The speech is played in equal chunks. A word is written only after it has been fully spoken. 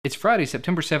It's Friday,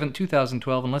 September 7th,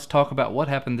 2012, and let's talk about what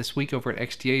happened this week over at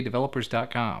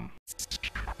XDADevelopers.com.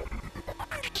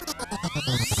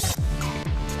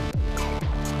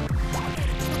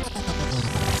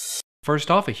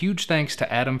 First off, a huge thanks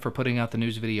to Adam for putting out the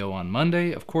news video on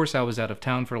Monday. Of course, I was out of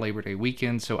town for Labor Day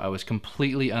weekend, so I was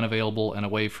completely unavailable and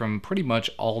away from pretty much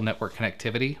all network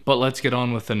connectivity. But let's get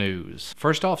on with the news.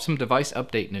 First off, some device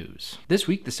update news. This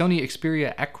week, the Sony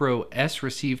Xperia Acro S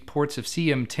received ports of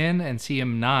CM10 and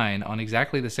CM9 on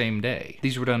exactly the same day.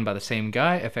 These were done by the same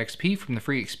guy, FXP, from the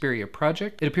free Xperia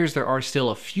project. It appears there are still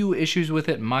a few issues with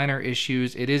it, minor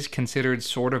issues. It is considered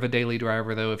sort of a daily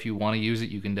driver, though. If you want to use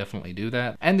it, you can definitely do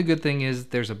that. And the good thing is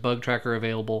there's a bug tracker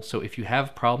available, so if you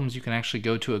have problems, you can actually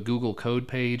go to a Google code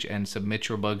page and submit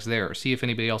your bugs there, or see if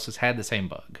anybody else has had the same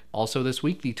bug. Also this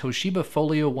week, the Toshiba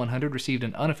Folio 100 received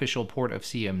an unofficial port of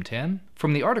CM10.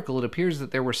 From the article, it appears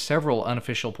that there were several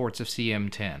unofficial ports of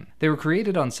CM10. They were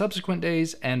created on subsequent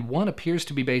days, and one appears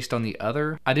to be based on the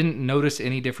other. I didn't notice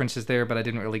any differences there, but I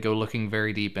didn't really go looking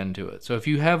very deep into it. So if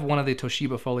you have one of the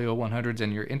Toshiba Folio 100s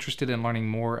and you're interested in learning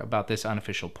more about this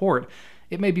unofficial port,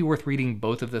 it may be worth reading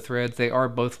both of the threads. They are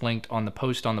both linked on the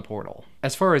post on the portal.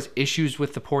 As far as issues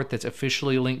with the port that's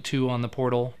officially linked to on the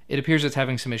portal, it appears it's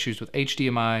having some issues with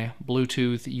HDMI,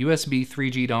 Bluetooth, USB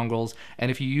 3G dongles,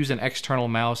 and if you use an external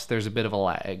mouse, there's a bit of a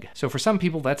lag. So for some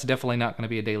people, that's definitely not going to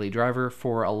be a daily driver.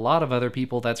 For a lot of other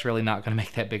people, that's really not going to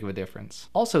make that big of a difference.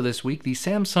 Also this week, the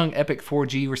Samsung Epic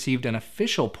 4G received an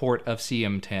official port of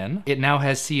CM10. It now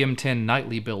has CM10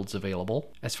 nightly builds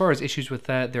available. As far as issues with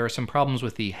that, there are some problems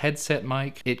with the headset mic.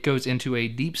 It goes into a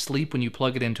deep sleep when you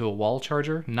plug it into a wall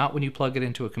charger, not when you plug it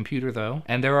into a computer though,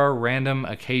 and there are random,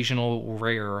 occasional,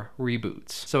 rare reboots.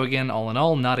 So again, all in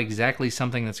all, not exactly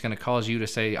something that's going to cause you to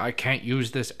say, I can't use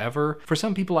this ever. For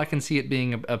some people, I can see it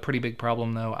being a pretty big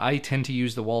problem though. I tend to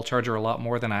use the wall charger a lot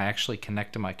more than I actually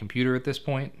connect to my computer at this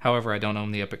point. However, I don't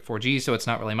own the Epic 4G, so it's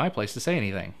not really my place to say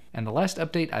anything. And the last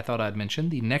update I thought I'd mention,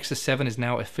 the Nexus 7 is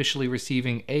now officially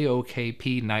receiving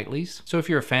AOKP nightlies. So if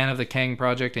you're a fan of the Kang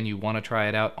project and you want to try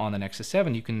it out on the Nexus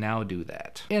 7, you can now do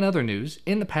that. In other news,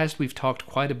 in the past we've talked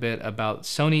quite a bit about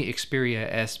Sony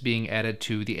Xperia S being added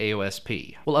to the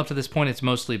AOSP. Well, up to this point it's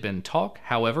mostly been talk.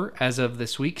 However, as of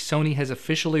this week, Sony has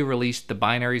officially released the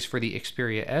binaries for the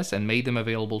Xperia S and made them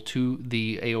available to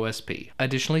the AOSP.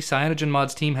 Additionally,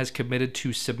 CyangenMod's team has committed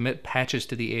to submit patches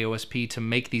to the AOSP to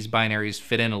make these binaries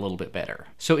fit in a little bit better.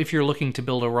 So if you're looking to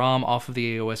build a ROM off of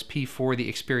the AOSP for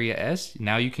the Xperia S,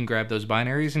 now you can grab those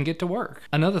binaries and get to work.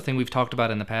 Another thing we've talked about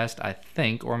in the past, I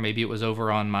think, or maybe it was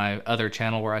over on my other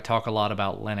channel where I talk a lot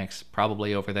about Linux,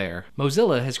 probably over there.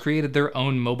 Mozilla has created their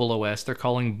own mobile OS they're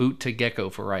calling Boot to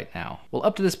Gecko for right now. Well,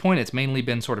 up to this point, it's mainly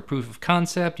been sort of proof of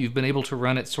concept. You've been able to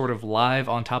run it sort of live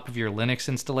on top of your Linux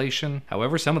installation.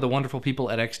 However, some of the wonderful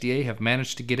people at XDA have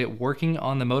managed to get it working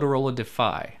on the Motorola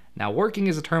Defy. Now, working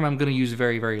is a term I'm going to use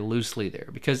very, very loosely there,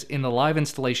 because in the live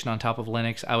installation on top of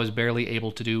Linux, I was barely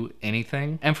able to do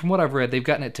anything. And from what I've read, they've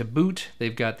gotten it to boot,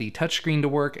 they've got the touchscreen to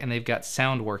work, and they've got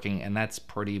sound working, and that's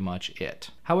pretty much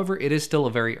it. However, it is still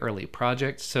a very early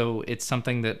project, so it's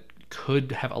something that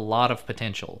could have a lot of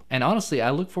potential. And honestly, I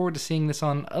look forward to seeing this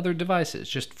on other devices,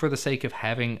 just for the sake of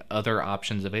having other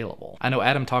options available. I know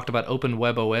Adam talked about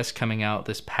OpenWebOS coming out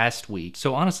this past week,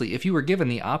 so honestly, if you were given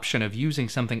the option of using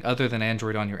something other than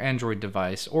Android on your Android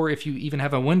device, or if you even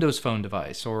have a Windows Phone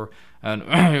device, or an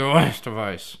iOS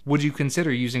device, would you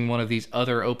consider using one of these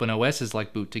other open OSs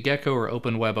like Boot to Gecko or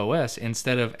OpenWebOS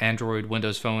instead of Android,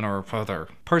 Windows Phone, or other?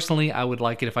 Personally, I would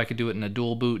like it if I could do it in a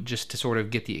dual boot just to sort of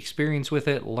get the experience with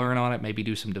it, learn on it, maybe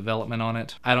do some development on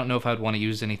it. I don't know if I'd want to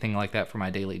use anything like that for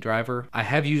my daily driver. I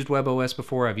have used WebOS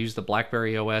before. I've used the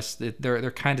BlackBerry OS.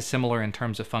 They're kind of similar in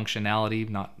terms of functionality,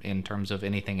 not in terms of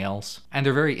anything else. And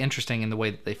they're very interesting in the way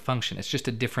that they function. It's just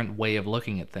a different way of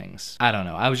looking at things. I don't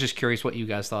know. I was just curious what you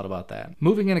guys thought about that.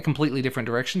 Moving in a completely different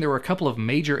direction, there were a couple of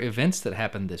major events that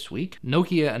happened this week.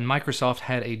 Nokia and Microsoft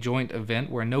had a joint event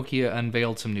where Nokia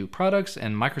unveiled some new products,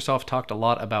 and Microsoft talked a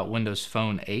lot about Windows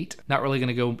Phone 8. Not really going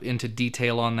to go into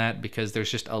detail on that because there's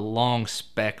just a long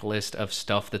spec list of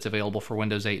stuff that's available for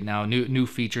Windows 8 now, new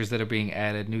features that are being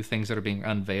added, new things that are being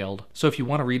unveiled. So if you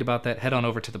want to read about that, head on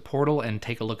over to the portal and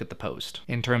take a look at the post.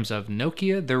 In terms of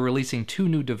Nokia, they're releasing two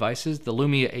new devices, the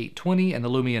Lumia 820 and the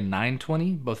Lumia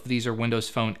 920. Both of these are Windows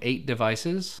Phone 8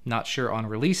 devices. Not sure on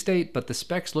release date, but the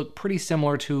specs look pretty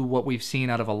similar to what we've seen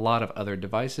out of a lot of other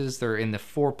devices. They're in the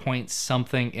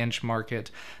 4-point-something inch market.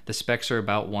 The specs are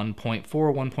about 1.4,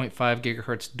 1.5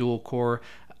 gigahertz dual core.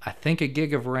 I think a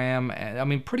gig of RAM, and I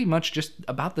mean pretty much just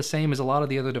about the same as a lot of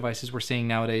the other devices we're seeing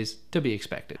nowadays, to be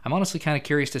expected. I'm honestly kind of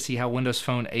curious to see how Windows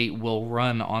Phone 8 will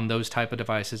run on those type of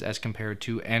devices as compared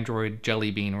to Android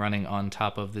Jelly Bean running on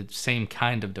top of the same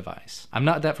kind of device. I'm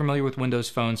not that familiar with Windows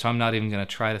Phone, so I'm not even going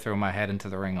to try to throw my hat into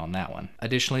the ring on that one.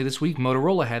 Additionally, this week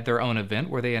Motorola had their own event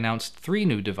where they announced 3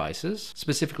 new devices,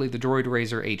 specifically the Droid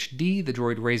Razr HD, the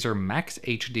Droid Razr Max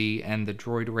HD, and the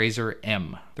Droid Razr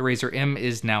M. The Razr M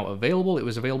is now available. It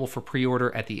was available for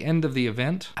pre-order at the end of the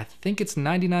event. I think it's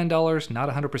 $99, not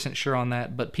 100% sure on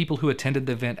that, but people who attended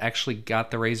the event actually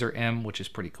got the Razr M, which is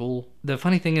pretty cool. The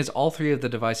funny thing is all 3 of the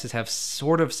devices have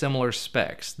sort of similar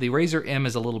specs. The Razr M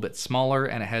is a little bit smaller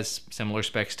and it has similar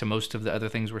specs to most of the other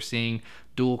things we're seeing.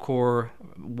 Dual core,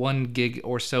 1 gig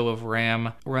or so of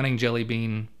RAM, running Jelly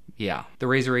Bean. Yeah, the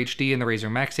Razr HD and the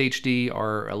Razr Max HD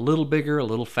are a little bigger, a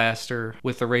little faster,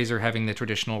 with the Razr having the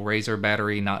traditional Razr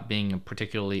battery not being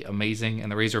particularly amazing,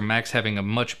 and the Razr Max having a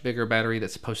much bigger battery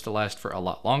that's supposed to last for a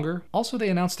lot longer. Also, they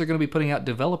announced they're going to be putting out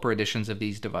developer editions of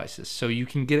these devices, so you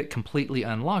can get it completely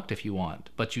unlocked if you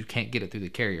want, but you can't get it through the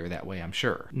carrier that way, I'm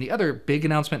sure. And the other big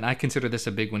announcement, and I consider this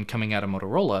a big one coming out of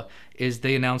Motorola, is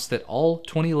they announced that all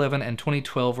 2011 and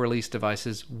 2012 released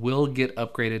devices will get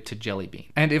upgraded to Jelly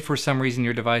Bean. And if for some reason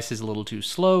your device is a little too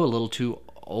slow, a little too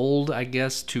old, I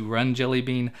guess, to run Jelly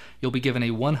Bean, you'll be given a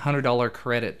 $100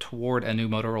 credit toward a new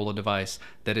Motorola device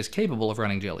that is capable of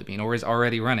running Jelly Bean, or is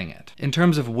already running it. In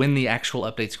terms of when the actual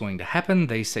update's going to happen,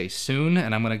 they say soon,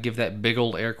 and I'm going to give that big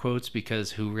old air quotes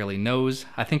because who really knows?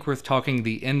 I think we're talking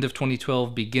the end of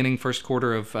 2012, beginning first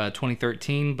quarter of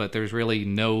 2013, but there's really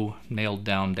no nailed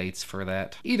down dates for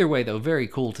that. Either way though, very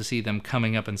cool to see them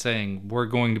coming up and saying, we're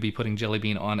going to be putting Jelly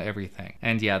Bean on everything.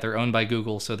 And yeah, they're owned by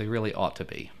Google, so they really ought to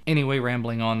be. Anyway,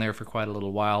 rambling on there for quite a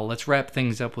little while, let's wrap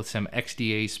things up with some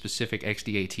XDA specific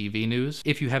XDA TV news.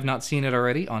 If you have not seen it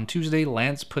already, on Tuesday,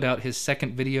 Lance put out his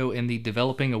second video in the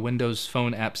Developing a Windows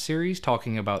Phone App series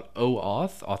talking about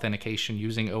OAuth, authentication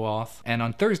using OAuth. And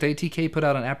on Thursday, TK put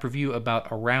out an app review about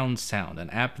Around Sound, an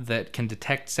app that can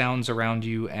detect sounds around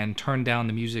you and turn down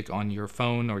the music on your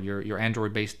phone or your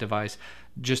Android-based device,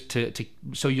 just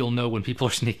so you'll know when people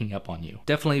are sneaking up on you.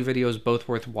 Definitely videos both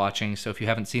worth watching, so if you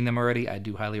haven't seen them already, I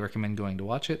do highly recommend going to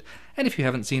watch it. And if you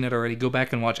haven't seen it already, go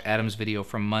back and watch Adam's video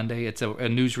from Monday. It's a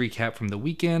news recap from the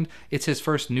weekend. It's his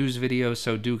first news video,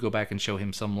 so do go back and show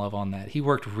him some love on that. He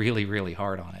worked really, really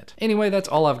hard on it. Anyway, that's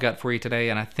all I've got for you today,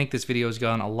 and I think this video's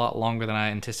gone a lot longer than I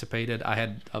anticipated. I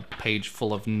had a page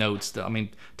full of notes, I mean,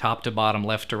 top to bottom,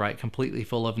 left to right, completely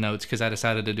full of notes, because I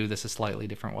decided to do this a slightly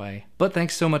different way. But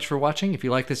thanks so much for watching. If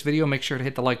you like this video, make sure to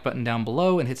hit the like button down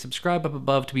below and hit subscribe up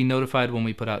above to be notified when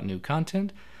we put out new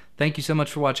content. Thank you so much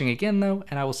for watching again though,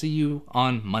 and I will see you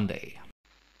on Monday.